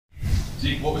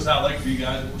Zeke, what was that like for you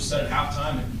guys? What was said at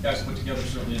halftime? And you guys put together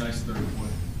certainly a nice third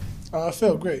quarter. It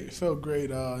felt great. It felt great.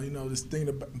 Just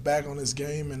thinking back on this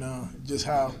game and just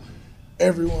how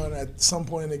everyone at some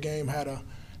point in the game had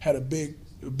a big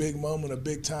moment, a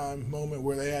big time moment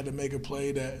where they had to make a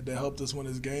play that helped us win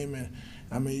this game. And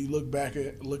I mean, you look back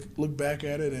at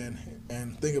it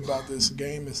and think about this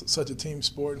game. It's such a team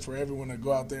sport, and for everyone to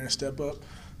go out there and step up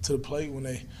to the plate when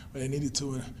they needed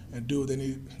to and do what they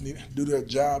need do their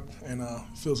job, and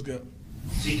feels good.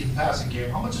 Zeke, in the passing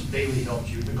game, how much has Bailey helped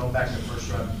you to go back to the first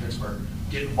drive in Pittsburgh,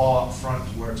 getting the ball up front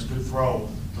to where it's a good throw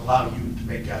to allow you to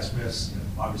make guys miss?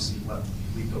 Obviously, you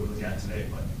leaped over the guy today,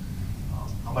 but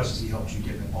how much has he helped you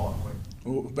get the ball quick?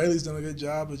 Well, Bailey's done a good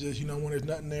job of just, when there's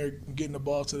nothing there, getting the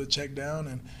ball to the check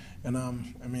down, and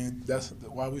I mean, that's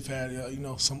why we've had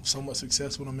so much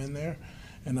success with him in there,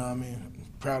 and I mean,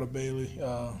 proud of Bailey,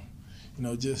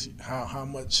 just how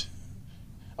much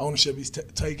ownership he's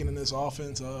taken in this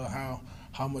offense,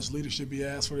 how much leadership he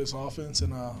has for this offense,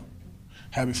 and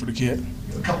happy for the kid.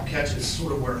 A couple catches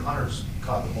sort of where Hunter's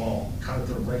caught the ball, kind of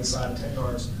to the right side, 10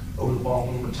 yards over the ball,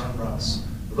 little return routes.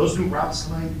 Are those new routes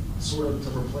tonight sort of to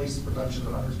replace the production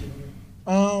that Hunter's giving you?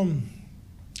 I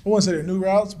wouldn't say they're new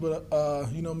routes, but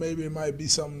maybe it might be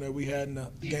something that we had in the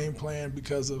game plan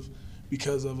because of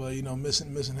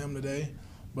missing him today.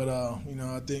 But I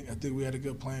think we had a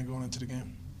good plan going into the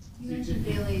game. You mentioned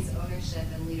Bailey's ownership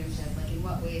and leadership. Like, in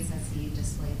what ways has he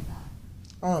displayed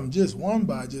that? Just one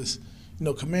by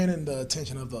commanding the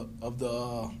attention of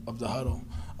the huddle.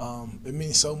 It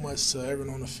means so much to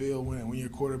everyone on the field when your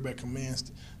quarterback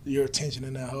commands your attention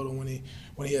in that huddle. When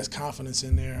he has confidence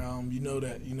in there,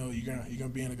 that you're gonna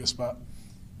be in a good spot.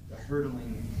 The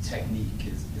hurdling technique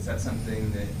is that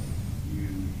something that you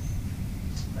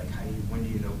like? When do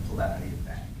you pull that out of your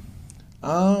bag?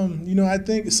 I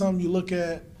think it's something you look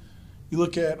at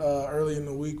early in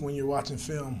the week when you're watching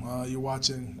film. You're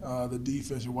watching the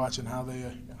defense. You're watching how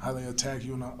they attack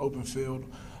you in an open field.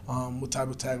 What type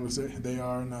of tacklers they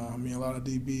are, and a lot of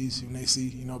DBs when they see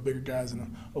bigger guys in the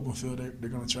open field, they're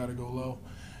going to try to go low.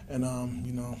 And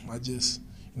I just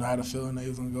I had a feeling they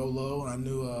was going to go low, and I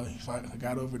knew if I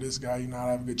got over this guy, I'd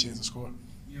have a good chance to score.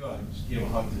 You just gave a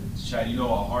hug to Chad. You know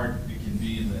how hard it can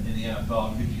be in the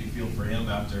NFL. Good you feel for him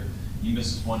after he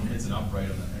misses one and hits an upright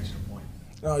on that extra point.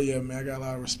 Oh yeah, man, I got a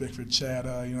lot of respect for Chad.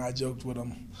 I joked with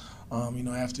him.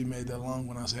 After he made that long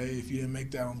one, I said, hey, if you didn't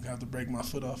make that, I'm going to have to break my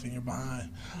foot off and you're behind.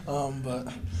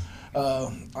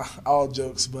 All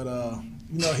jokes, but,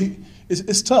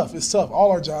 it's tough. It's tough. All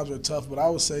our jobs are tough, but I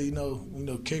would say,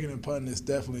 kicking and punting is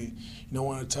definitely,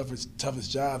 one of the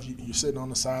toughest jobs. You're sitting on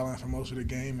the sideline for most of the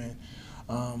game, and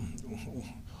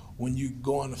when you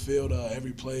go on the field,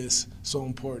 every play is so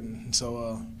important. And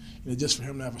so, just for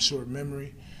him to have a short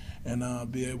memory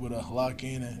and be able to lock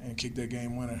in and kick that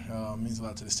game winner means a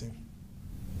lot to this team.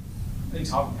 Things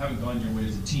haven't gone your way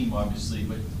as a team, obviously,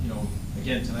 but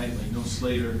again tonight, like no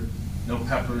Slater, no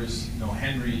Peppers, no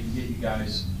Henry, yet you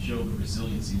guys show the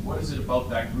resiliency. What is it about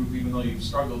that group? Even though you've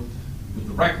struggled with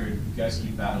the record, you guys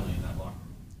keep battling in that locker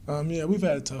room. Yeah, we've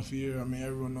had a tough year.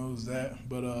 Everyone knows that.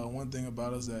 But one thing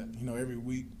about us that every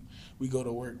week we go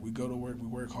to work. We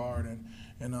work hard, and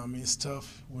it's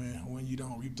tough when you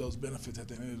don't reap those benefits at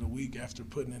the end of the week after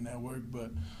putting in that work.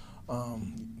 But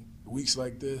weeks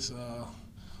like this,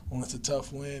 when it's a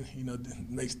tough win,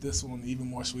 makes this one even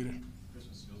more sweeter.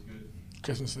 Christmas feels good.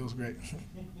 Christmas feels great.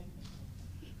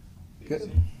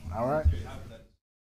 Good. All right.